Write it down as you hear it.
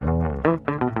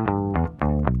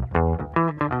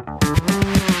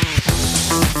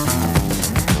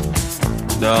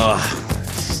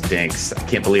stinks. I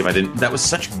can't believe I didn't. That was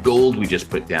such gold we just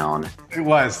put down. It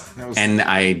was. And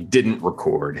I didn't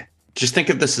record. Just think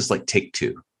of this as like take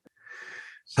two.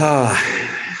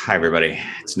 Hi, everybody.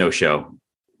 It's No Show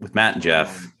with Matt and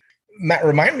Jeff. Matt,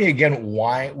 remind me again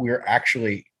why we're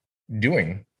actually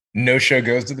doing No Show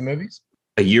Goes to the Movies.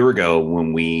 A year ago,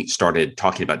 when we started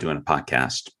talking about doing a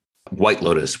podcast, White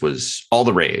Lotus was all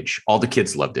the rage. All the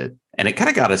kids loved it. And it kind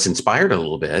of got us inspired a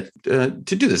little bit to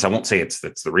do this. I won't say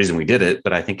that's the reason we did it,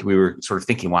 but I think we were sort of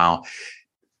thinking, wow,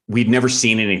 we'd never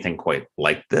seen anything quite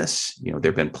like this. You know,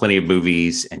 there have been plenty of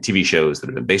movies and TV shows that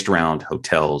have been based around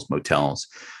hotels, motels.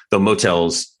 Though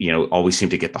motels, you know, always seem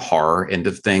to get the horror end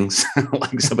of things.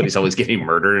 Like somebody's always getting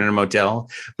murdered in a motel.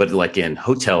 But like in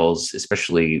hotels,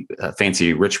 especially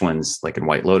fancy rich ones, like in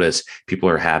White Lotus, people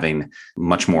are having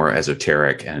much more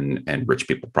esoteric and rich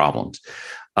people problems.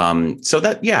 So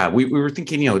that, yeah, we were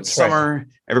thinking, you know, it's summer.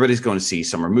 Everybody's going to see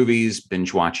summer movies,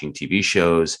 binge watching TV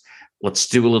shows. Let's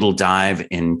do a little dive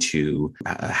into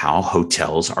how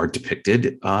hotels are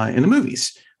depicted in the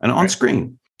movies and on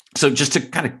screen. So just to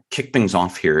kind of kick things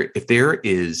off here, if there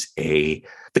is a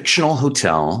fictional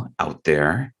hotel out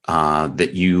there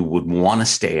that you would want to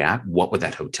stay at, what would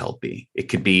that hotel be? It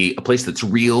could be a place that's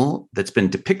real, that's been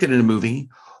depicted in a movie,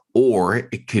 or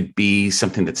it could be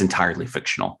something that's entirely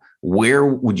fictional. Where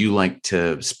would you like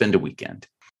to spend a weekend?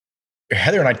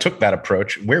 Heather and I took that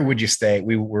approach. Where would you stay?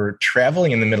 We were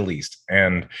traveling in the Middle East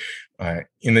and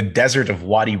in the desert of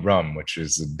Wadi Rum, which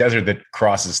is a desert that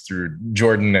crosses through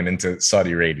Jordan and into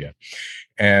Saudi Arabia.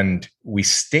 And we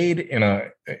stayed in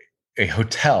a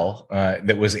hotel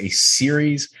that was a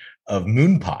series of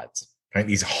moon pods, right?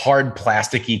 These hard,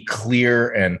 plasticky, clear,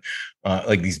 and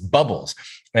like these bubbles.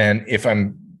 And if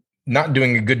I'm not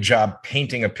doing a good job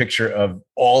painting a picture of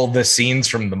all the scenes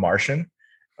from The Martian,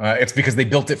 it's because they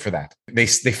built it for that. They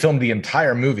filmed the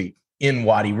entire movie in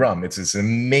Wadi Rum. It's this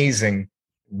amazing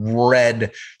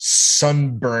red,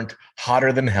 sunburnt,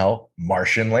 hotter than hell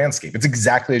Martian landscape. It's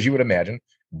exactly as you would imagine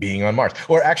being on Mars,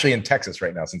 or actually in Texas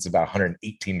right now, since it's about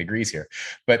 118 degrees here.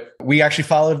 But we actually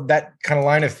followed that kind of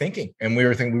line of thinking. And we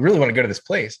were thinking, we really want to go to this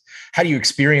place. How do you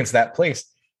experience that place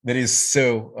that is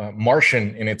so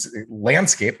Martian in its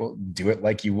landscape? Well, do it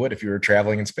like you would if you were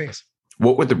traveling in space.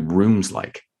 What were the rooms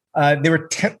like? They were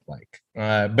tent-like,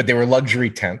 but they were luxury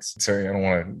tents. Sorry, I don't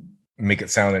want to make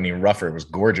it sound any rougher. It was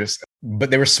gorgeous,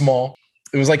 but they were small.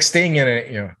 It was like staying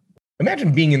in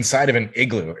imagine being inside of an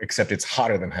igloo, except it's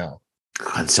hotter than hell.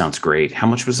 God, that sounds great. How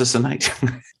much was this a night?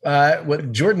 Well,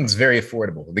 Jordan's very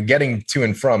affordable. The getting to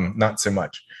and from, not so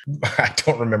much. I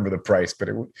don't remember the price, but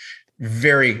it was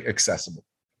very accessible.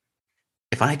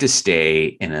 If I had to stay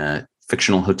in a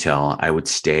fictional hotel, I would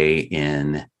stay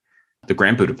in the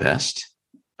Grand Budapest,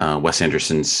 Wes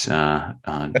Anderson's.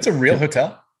 That's a real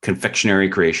hotel? Confectionery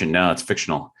creation. No, it's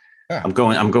fictional. Oh.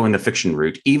 I'm going the fiction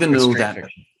route, even though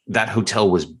that hotel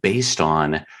was based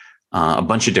on a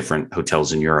bunch of different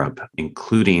hotels in Europe,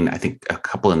 including, I think, a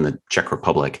couple in the Czech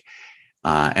Republic,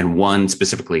 and one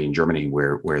specifically in Germany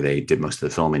where they did most of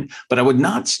the filming. But I would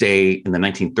not stay in the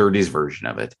 1930s version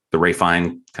of it, the Ralph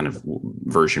Fiennes kind of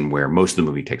version where most of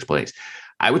the movie takes place.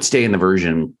 I would stay in the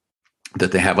version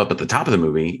that they have up at the top of the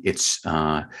movie. It's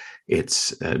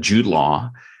Jude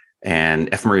Law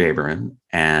and F. Murray Abraham,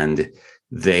 and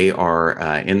they are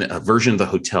in a version of the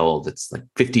hotel that's like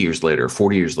 50 years later,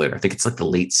 40 years later. I think it's like the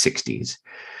late 60s.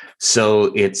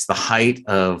 So it's the height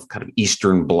of kind of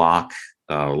Eastern Bloc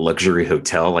luxury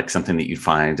hotel, like something that you'd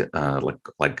find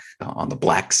like on the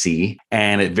Black Sea.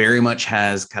 And it very much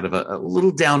has kind of a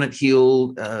little down at heel,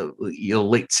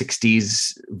 late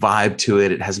 60s vibe to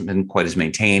it. It hasn't been quite as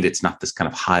maintained. It's not this kind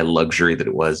of high luxury that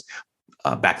it was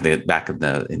back in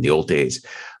the old days.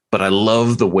 But I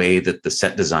love the way that the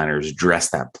set designers dress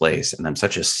that place. And I'm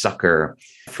such a sucker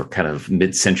for kind of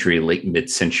late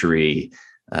mid-century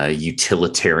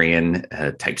utilitarian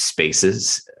type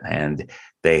spaces. And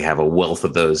they have a wealth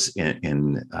of those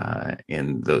in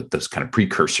those kind of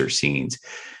precursor scenes.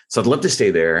 So I'd love to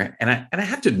stay there. And I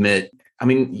have to admit, I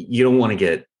mean, you don't want to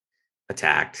get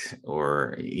attacked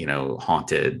or,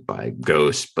 haunted by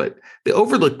ghosts, but the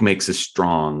Overlook makes a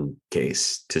strong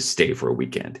case to stay for a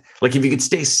weekend. Like if you could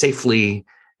stay safely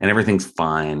and everything's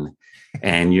fine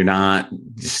and you're not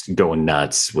just going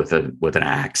nuts with an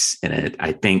axe in it,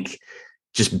 I think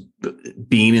just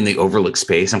being in the Overlook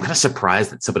space, I'm kind of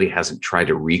surprised that somebody hasn't tried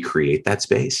to recreate that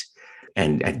space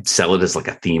and sell it as like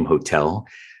a theme hotel.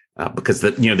 Because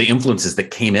the influences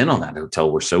that came in on that hotel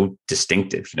were so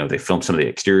distinctive. They filmed some of the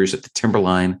exteriors at the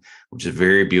Timberline, which is a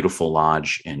very beautiful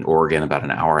lodge in Oregon, about an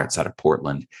hour outside of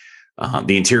Portland.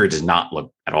 The interior does not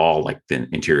look at all like the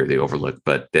interior of the Overlook,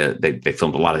 but they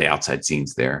filmed a lot of the outside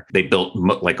scenes there. They built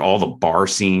like all the bar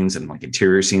scenes and like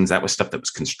interior scenes. That was stuff that was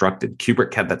constructed.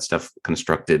 Kubrick had that stuff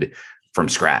constructed from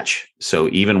scratch. So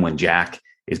even when Jack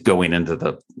is going into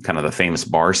the kind of the famous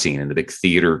bar scene in the big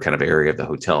theater kind of area of the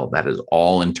hotel, that is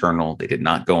all internal. They did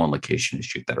not go on location to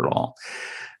shoot that at all.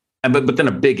 And but then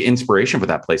a big inspiration for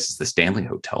that place is the Stanley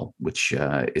Hotel, which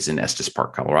is in Estes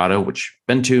Park, Colorado, which I've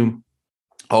been to.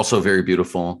 Also very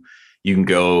beautiful. You can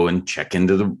go and check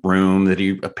into the room that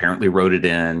he apparently wrote it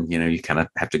in. You know, you kind of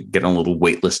have to get on a little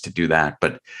wait list to do that.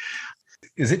 But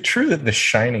is it true that The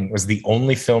Shining was the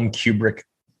only film Kubrick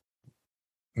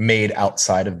made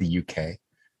outside of the UK?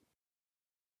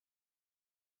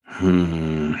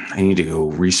 I need to go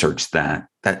research that.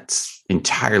 That's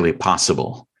entirely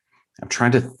possible. I'm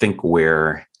trying to think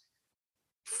where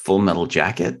Full Metal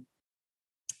Jacket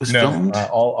was filmed.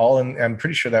 All in. I'm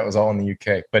pretty sure that was all in the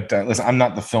UK. But listen, I'm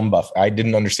not the film buff. I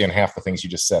didn't understand half the things you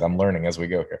just said. I'm learning as we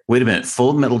go here. Wait a minute.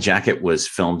 Full Metal Jacket was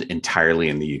filmed entirely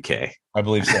in the UK. I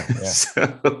believe so.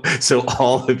 Yeah. so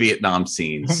all the Vietnam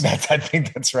scenes. I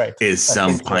think that's right. Is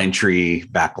some pine tree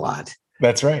backlot.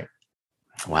 That's right.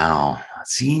 Wow.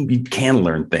 See, you can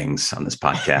learn things on this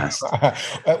podcast.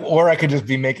 Or I could just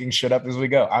be making shit up as we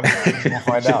go. I'm going to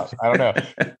find out. I don't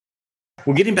know.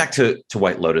 Well, getting back to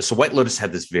White Lotus. So White Lotus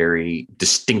had this very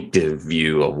distinctive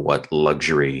view of what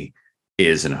luxury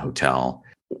is in a hotel.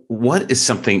 What is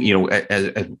something, you know,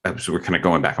 as we're kind of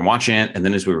going back and watching it, and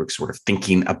then as we were sort of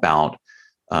thinking about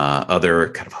other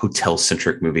kind of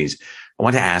hotel-centric movies, I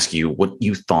want to ask you what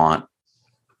you thought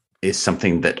is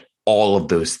something that all of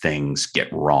those things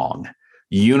get wrong.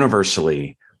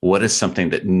 Universally, what is something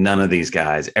that none of these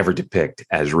guys ever depict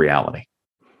as reality?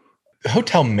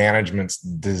 Hotel management's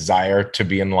desire to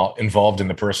be involved in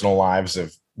the personal lives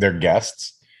of their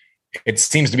guests. It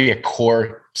seems to be a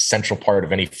core central part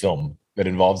of any film that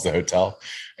involves the hotel.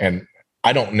 And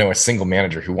I don't know a single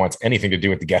manager who wants anything to do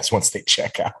with the guests once they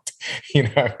check out. You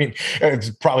know, I mean,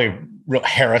 it's probably real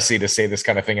heresy to say this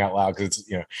kind of thing out loud because it's,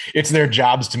 you know, it's their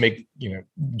jobs to make, you know,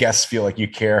 guests feel like you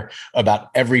care about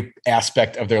every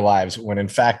aspect of their lives. When in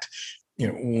fact, you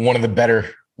know, one of the better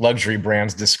luxury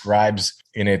brands describes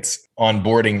in its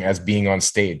onboarding as being on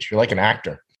stage. You're like an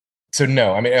actor. So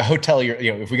no, I mean, a hotel, you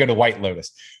know, if we go to White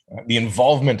Lotus, the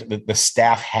involvement that the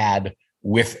staff had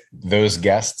with those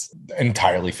guests,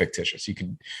 entirely fictitious.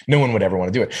 No one would ever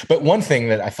want to do it. But one thing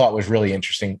that I thought was really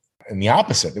interesting, and the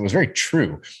opposite, it was very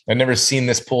true. I've never seen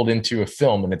this pulled into a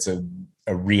film, and it's a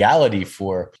reality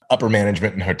for upper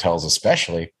management in hotels,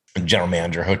 especially general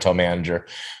manager, hotel manager,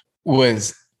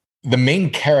 was the main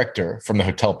character from the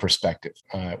hotel perspective.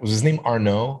 Was his name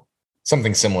Arnaud?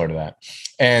 Something similar to that.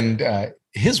 And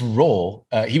his role,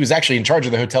 he was actually in charge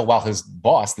of the hotel while his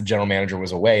boss, the general manager,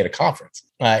 was away at a conference.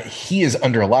 He is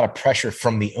under a lot of pressure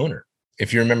from the owner.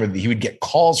 If you remember, he would get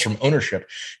calls from ownership,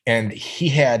 and he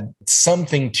had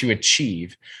something to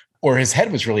achieve, or his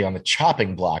head was really on the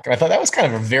chopping block. And I thought that was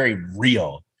kind of a very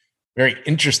real, very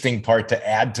interesting part to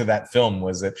add to that film,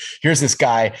 was that here's this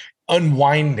guy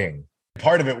unwinding.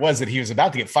 Part of it was that he was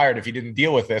about to get fired if he didn't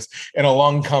deal with this, and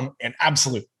along come an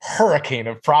absolute hurricane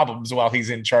of problems while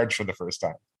he's in charge for the first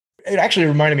time. It actually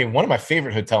reminded me of one of my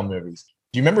favorite hotel movies.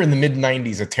 Do you remember in the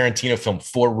mid-90s, a Tarantino film,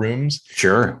 4 Rooms?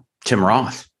 Sure. Tim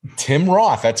Roth. Tim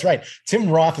Roth, that's right. Tim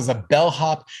Roth is a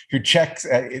bellhop who checks.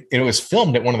 It was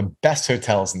filmed at one of the best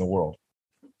hotels in the world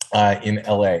in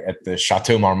LA at the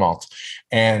Chateau Marmont.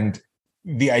 And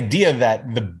the idea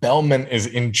that the bellman is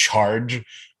in charge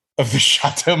of the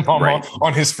Chateau Marmont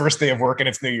on his first day of work and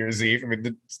it's New Year's Eve. I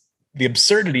mean, the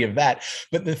absurdity of that.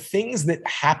 But the things that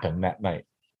happened that night,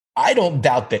 I don't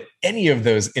doubt that any of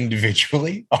those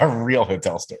individually are real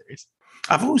hotel stories.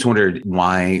 I've always wondered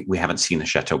why we haven't seen the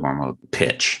Chateau Marmont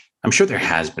pitch. I'm sure there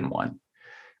has been one.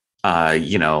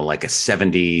 You know, like a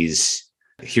 70s,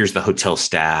 here's the hotel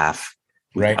staff.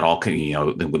 Right. All, you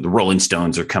know, the Rolling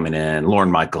Stones are coming in.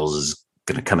 Lorne Michaels is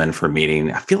going to come in for a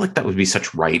meeting. I feel like that would be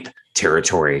such right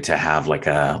territory to have like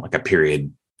a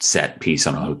period set piece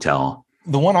on a hotel.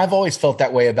 The one I've always felt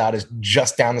that way about is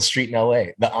just down the street in LA,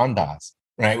 the Andaz,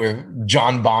 right? Where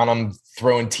John Bonham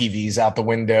throwing TVs out the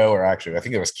window, or actually, I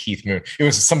think it was Keith Moon. It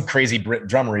was some crazy Brit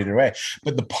drummer either way.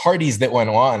 But the parties that went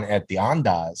on at the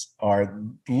Andaz are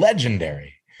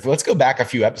legendary. Let's go back a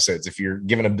few episodes. If you're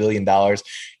given $1 billion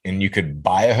and you could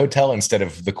buy a hotel instead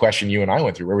of the question you and I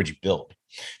went through, where would you build?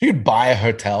 If you could buy a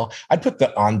hotel, I'd put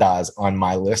the Andaz on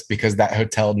my list because that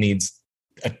hotel needs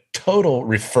a total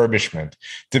refurbishment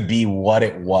to be what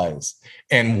it was.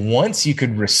 And once you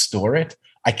could restore it,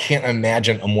 I can't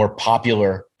imagine a more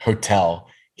popular hotel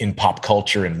in pop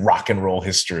culture and rock and roll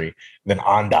history than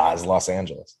Andaz, Los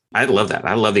Angeles. I love that.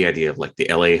 I love the idea of like the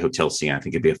LA hotel scene. I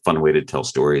think it'd be a fun way to tell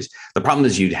stories. The problem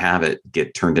is you'd have it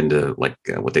get turned into like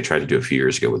what they tried to do a few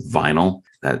years ago with Vinyl,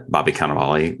 that Bobby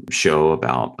Cannavale show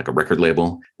about like a record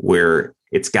label, where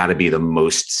it's got to be the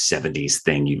most 70s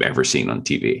thing you've ever seen on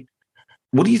TV.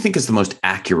 What do you think is the most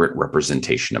accurate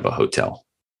representation of a hotel?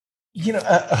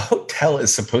 A hotel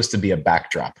is supposed to be a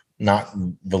backdrop, not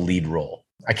the lead role.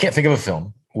 I can't think of a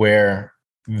film where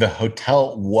the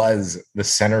hotel was the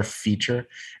center feature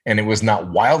and it was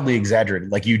not wildly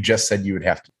exaggerated like you just said you would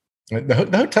have to.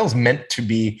 The hotel's meant to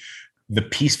be the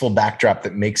peaceful backdrop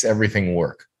that makes everything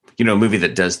work. A movie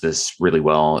that does this really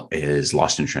well is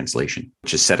Lost in Translation,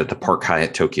 which is set at the Park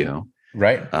Hyatt Tokyo.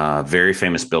 Right. Very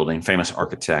famous building, famous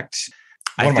architect.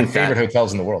 One of my favorite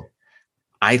hotels in the world.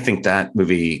 I think that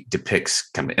movie depicts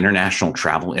kind of international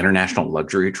travel, international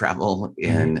luxury travel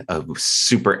in a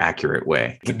super accurate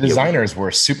way. The designers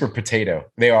were Super Potato.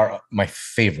 They are my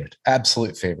favorite,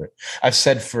 absolute favorite. I've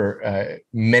said for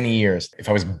many years, if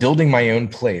I was building my own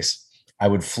place, I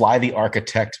would fly the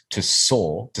architect to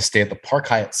Seoul to stay at the Park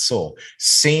Hyatt Seoul.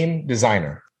 Same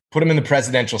designer. Put them in the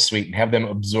presidential suite and have them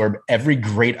absorb every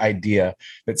great idea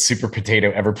that Super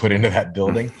Potato ever put into that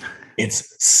building.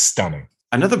 It's stunning.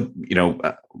 Another,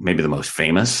 maybe the most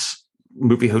famous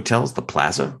movie hotel is the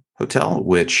Plaza Hotel,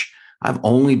 which I've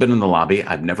only been in the lobby.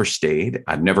 I've never stayed.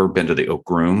 I've never been to the Oak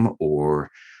Room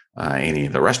or any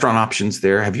of the restaurant options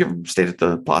there. Have you ever stayed at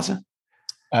the Plaza?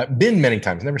 Been many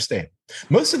times, never stayed.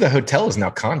 Most of the hotel is now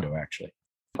condo, actually.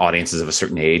 Audiences of a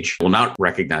certain age will not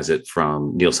recognize it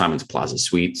from Neil Simon's Plaza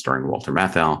Suite starring Walter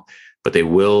Matthau, but they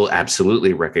will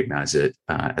absolutely recognize it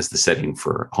as the setting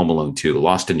for Home Alone 2,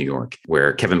 Lost in New York,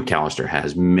 where Kevin McAllister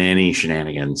has many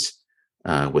shenanigans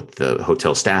with the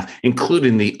hotel staff,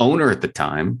 including the owner at the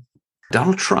time.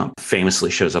 Donald Trump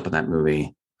famously shows up in that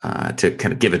movie to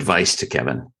kind of give advice to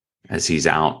Kevin as he's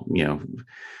out,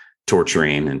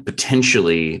 torturing and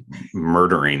potentially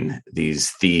murdering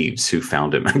these thieves who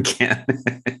found him again.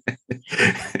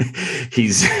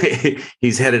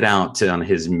 He's headed out on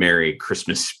his merry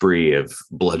Christmas spree of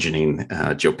bludgeoning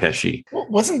Joe Pesci.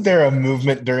 Wasn't there a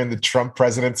movement during the Trump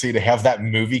presidency to have that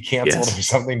movie canceled or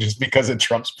something just because of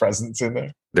Trump's presence in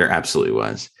there? There absolutely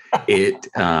was.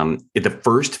 The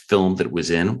first film that it was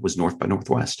in was North by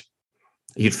Northwest.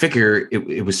 You'd figure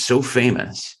it was so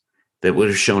famous that would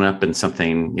have shown up in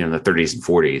something, in the 30s and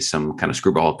 40s, some kind of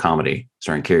screwball comedy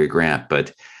starring Cary Grant.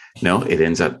 But no, it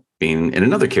ends up being in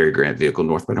another Cary Grant vehicle,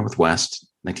 North by Northwest,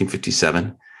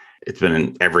 1957. It's been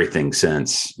in everything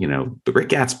since, The Great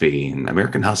Gatsby and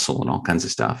American Hustle and all kinds of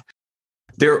stuff.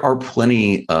 There are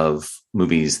plenty of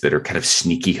movies that are kind of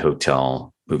sneaky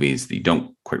hotel movies that you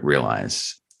don't quite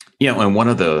realize. And one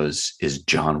of those is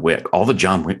John Wick. All the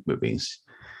John Wick movies,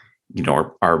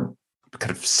 are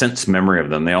kind of sense memory of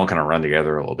them. They all kind of run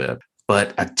together a little bit,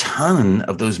 but a ton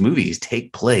of those movies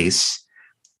take place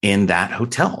in that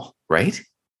hotel, right?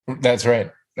 That's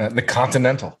right. The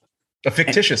Continental, a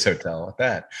fictitious hotel at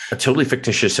that. A totally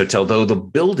fictitious hotel, though the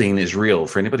building is real.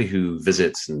 For anybody who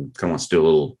visits and kind of wants to do a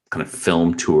little kind of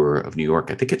film tour of New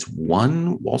York, I think it's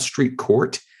 1 Wall Street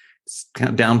Court. It's kind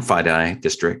of down Fidei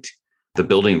District. The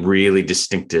building, really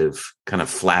distinctive, kind of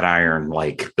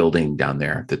Flatiron-like building down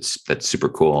there. That's super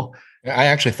cool. I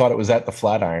actually thought it was at the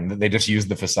Flatiron, that they just used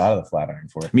the facade of the Flatiron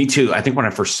for it. Me too. I think when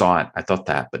I first saw it, I thought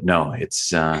that, but no,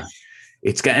 it's got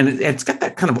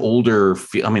that kind of older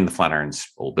feel. I mean, the Flatiron's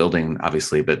old building,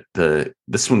 obviously, but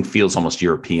this one feels almost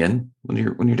European when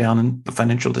you're down in the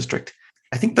financial district.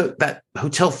 I think that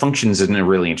hotel functions in a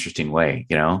really interesting way,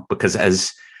 because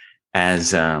as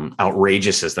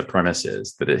outrageous as the premise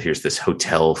is, that here's this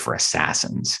hotel for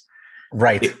assassins,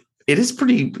 right? It is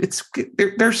pretty.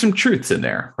 There's some truths in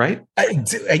there, right?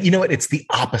 You know what? It's the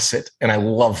opposite, and I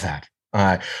love that.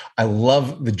 I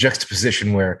love the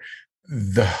juxtaposition where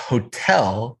the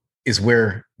hotel is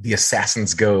where the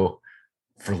assassins go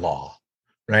for law,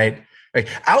 right? Like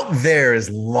out there is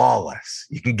lawless.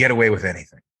 You can get away with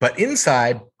anything, but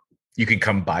inside you can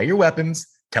come buy your weapons,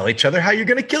 tell each other how you're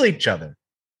going to kill each other,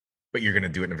 but you're going to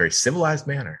do it in a very civilized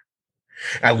manner.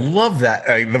 I love that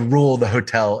the role the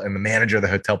hotel and the manager of the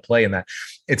hotel play in that.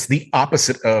 It's the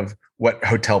opposite of what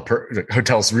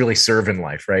hotels really serve in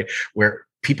life, right? Where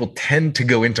people tend to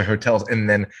go into hotels and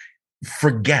then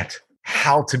forget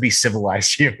how to be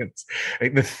civilized humans.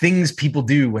 Like the things people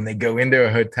do when they go into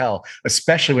a hotel,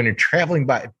 especially when you're traveling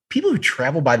by people who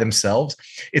travel by themselves,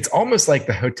 it's almost like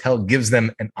the hotel gives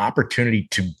them an opportunity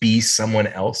to be someone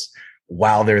else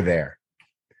while they're there.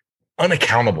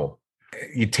 Unaccountable.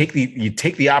 You take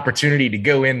the opportunity to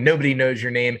go in. Nobody knows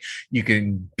your name. You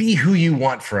can be who you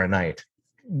want for a night.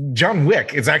 John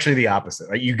Wick is actually the opposite.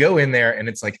 Like you go in there and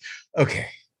it's like, okay,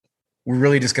 We're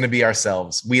really just going to be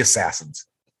ourselves. We assassins.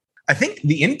 I think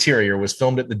the interior was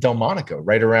filmed at the Delmonico,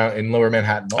 right around in Lower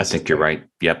Manhattan. Also. I think you're right.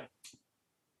 Yep.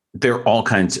 There are all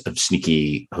kinds of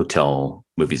sneaky hotel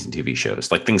movies and TV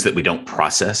shows, like things that we don't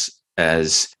process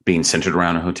as being centered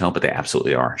around a hotel, but they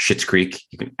absolutely are. Schitt's Creek,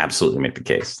 you can absolutely make the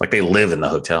case. Like they live in the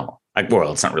hotel.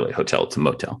 Well, it's not really a hotel, it's a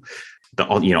motel.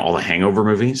 All the Hangover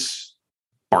movies,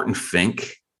 Barton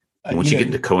Fink. Once you get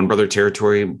into Coen Brother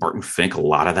territory, Barton Fink, a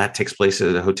lot of that takes place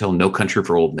at a hotel. No Country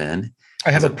for Old Men.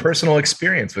 I have a personal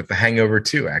experience with The Hangover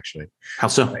too, actually. How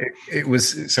so? It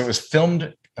was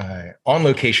filmed on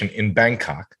location in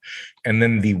Bangkok, and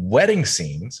then the wedding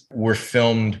scenes were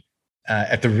filmed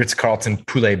at the Ritz-Carlton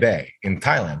Pule Bay in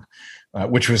Thailand,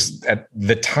 which was at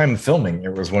the time of filming.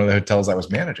 It was one of the hotels I was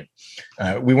managing.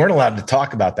 We weren't allowed to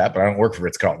talk about that, but I don't work for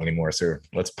Ritz-Carlton anymore, so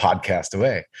let's podcast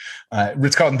away.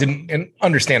 Ritz-Carlton didn't, and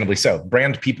understandably so,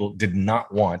 brand people did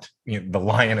not want the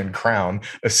lion and crown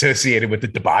associated with the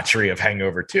debauchery of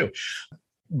Hangover 2.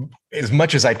 As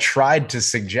much as I tried to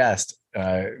suggest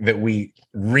that we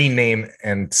rename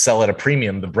and sell at a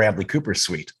premium the Bradley Cooper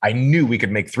suite, I knew we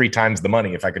could make 3 times the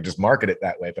money if I could just market it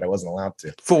that way, but I wasn't allowed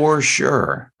to. For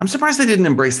sure. I'm surprised they didn't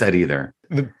embrace that either.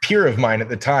 The peer of mine at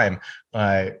the time,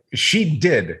 she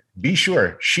did make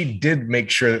sure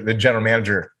that the general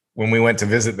manager, when we went to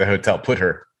visit the hotel, put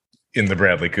her in the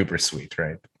Bradley Cooper suite,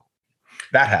 right?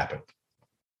 That happened.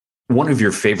 One of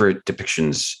your favorite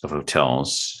depictions of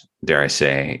hotels, dare I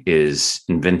say, is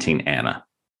Inventing Anna.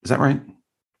 Is that right?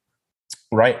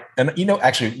 Right. And,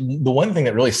 actually, the one thing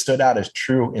that really stood out as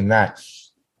true in that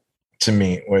to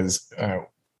me was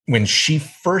when she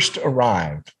first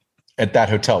arrived at that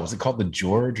hotel. Was it called the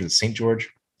George or the St. George?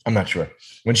 I'm not sure.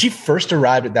 When she first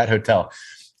arrived at that hotel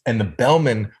and the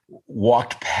bellman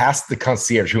walked past the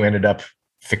concierge, who ended up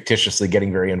fictitiously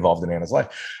getting very involved in Anna's life.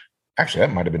 Actually,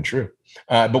 that might have been true.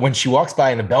 But when she walks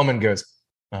by and the bellman goes,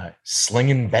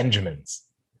 slinging Benjamins.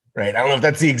 Right. I don't know if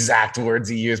that's the exact words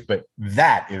he used, but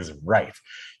that is right.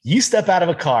 You step out of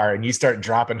a car and you start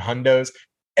dropping hundos,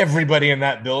 everybody in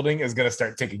that building is going to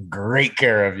start taking great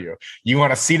care of you. You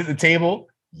want a seat at the table?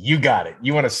 You got it.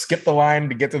 You want to skip the line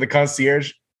to get to the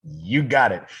concierge? You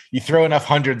got it. You throw enough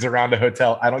hundreds around a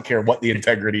hotel, I don't care what the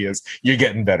integrity is, you're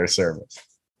getting better service.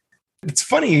 It's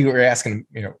funny you were asking,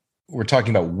 we're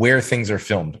talking about where things are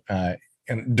filmed.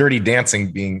 And Dirty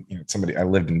Dancing being somebody, I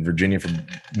lived in Virginia for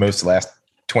most of the last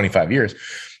 25 years.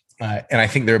 And I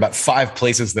think there are about 5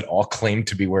 places that all claim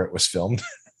to be where it was filmed.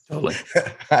 Totally.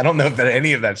 I don't know if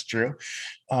any of that's true.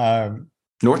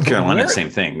 North Carolina, same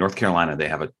thing. North Carolina, they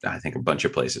have I think a bunch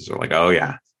of places are like, oh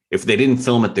yeah. If they didn't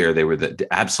film it there, they were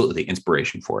absolutely the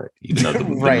inspiration for it, even though the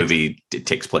movie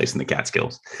takes place in the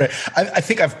Catskills. Right. I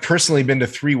think I've personally been to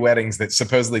 3 weddings that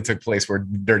supposedly took place where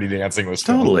Dirty Dancing was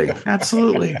filmed. Totally.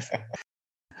 Absolutely.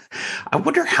 I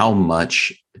wonder how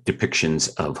much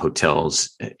depictions of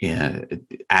hotels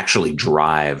actually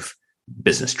drive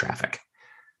business traffic.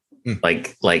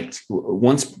 Like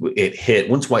once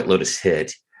White Lotus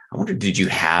hit, I wonder, did you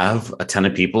have a ton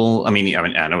of people? I mean,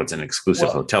 I know it's an exclusive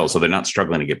hotel, so they're not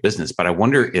struggling to get business, but I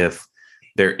wonder if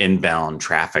their inbound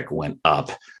traffic went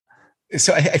up.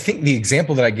 So I think the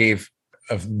example that I gave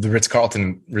of the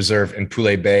Ritz-Carlton Reserve in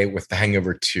Pule Bay with The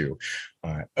Hangover 2,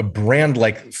 a brand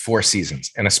like Four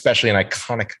Seasons, and especially an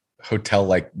iconic hotel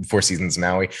like Four Seasons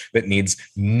Maui that needs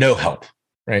no help,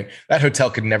 right? That hotel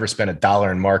could never spend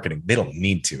 $1 in marketing. They don't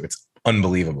need to. It's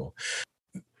unbelievable.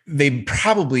 They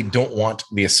probably don't want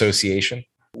the association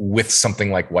with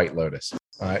something like White Lotus.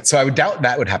 So I would doubt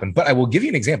that would happen. But I will give you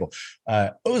an example.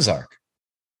 Ozark,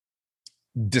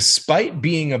 despite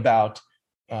being about,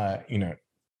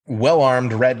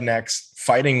 well-armed rednecks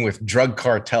fighting with drug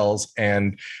cartels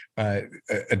and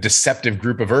a deceptive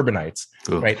group of urbanites.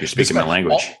 Ooh, right? You're speaking my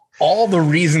language. All the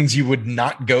reasons you would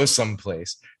not go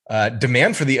someplace,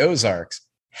 demand for the Ozarks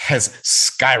has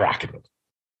skyrocketed.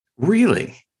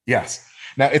 Really? Yes.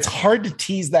 Now, it's hard to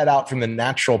tease that out from the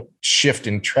natural shift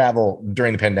in travel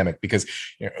during the pandemic because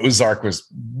Ozark was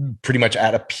pretty much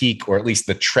at a peak, or at least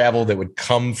the travel that would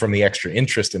come from the extra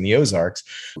interest in the Ozarks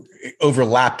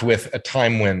overlapped with a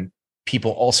time when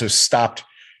people also stopped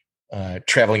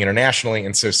traveling internationally.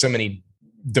 And so many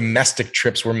domestic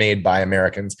trips were made by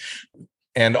Americans,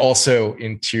 and also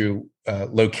into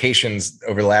locations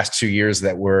over the last 2 years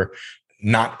that were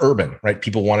not urban, right?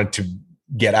 People wanted to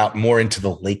get out more into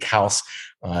the lake house,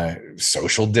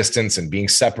 social distance and being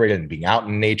separated and being out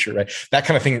in nature, right? That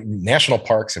kind of thing. National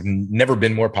parks have never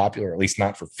been more popular, at least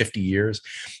not for 50 years.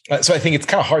 So I think it's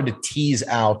kind of hard to tease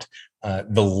out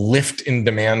the lift in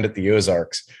demand at the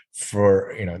Ozarks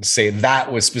for, to say that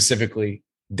was specifically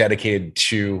dedicated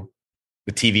to the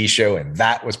the TV show, and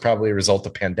that was probably a result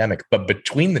of pandemic. But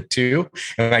between the two,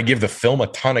 and I give the film a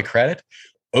ton of credit,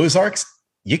 Ozarks,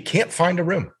 you can't find a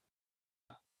room.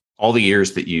 All the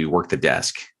years that you worked the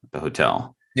desk at the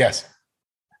hotel. Yes.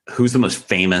 Who's the most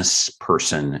famous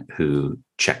person who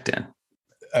checked in?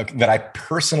 That I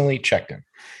personally checked in.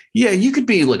 Yeah, you could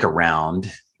be like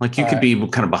around, like you could be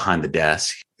kind of behind the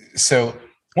desk. So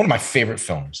one of my favorite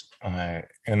films,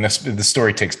 and the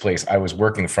story takes place, I was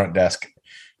working the front desk.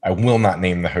 I will not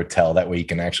name the hotel. That way you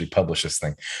can actually publish this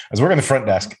thing. I was working the front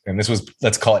desk, and this was,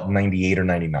 let's call it 98 or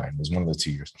 99. It was one of those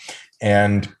 2 years.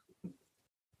 And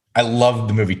I loved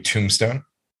the movie Tombstone.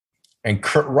 And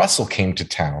Kurt Russell came to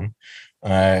town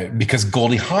because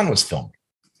Goldie Hawn was filming.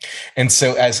 And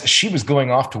so as she was going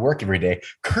off to work every day,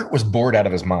 Kurt was bored out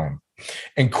of his mind.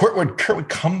 And Kurt would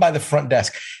come by the front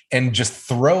desk and just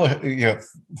throw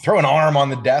an arm on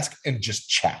the desk and just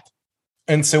chat.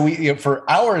 And so we, for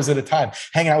hours at a time,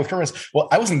 hanging out with Kurt. Well,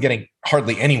 I wasn't getting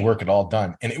hardly any work at all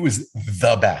done. And it was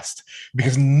the best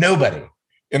because nobody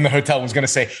in the hotel was going to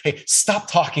say, hey, stop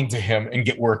talking to him and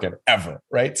get working ever.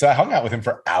 Right. So I hung out with him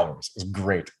for hours. It was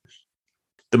great.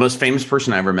 The most famous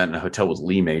person I ever met in a hotel was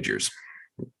Lee Majors.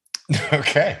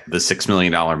 Okay. The $6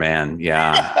 million man.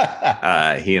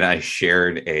 Yeah. He and I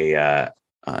shared a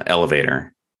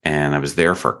elevator, and I was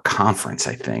there for a conference,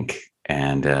 I think.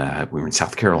 And we were in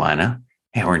South Carolina.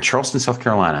 Yeah, we're in Charleston, South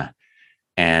Carolina.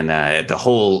 And the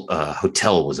whole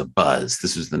hotel was a buzz.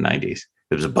 This was the 90s.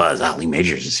 It was a buzz. Lee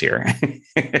Majors is here.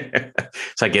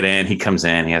 So I get in, he comes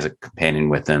in, he has a companion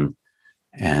with him.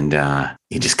 And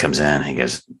he just comes in. He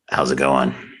goes, how's it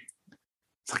going?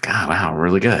 It's like, oh, wow,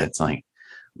 really good. It's like,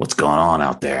 what's going on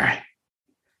out there?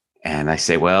 And I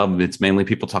say, well, it's mainly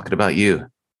people talking about you.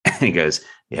 And he goes,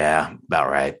 yeah, about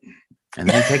right. And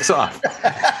then he takes off.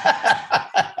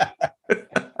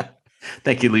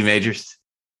 Thank you, Lee Majors.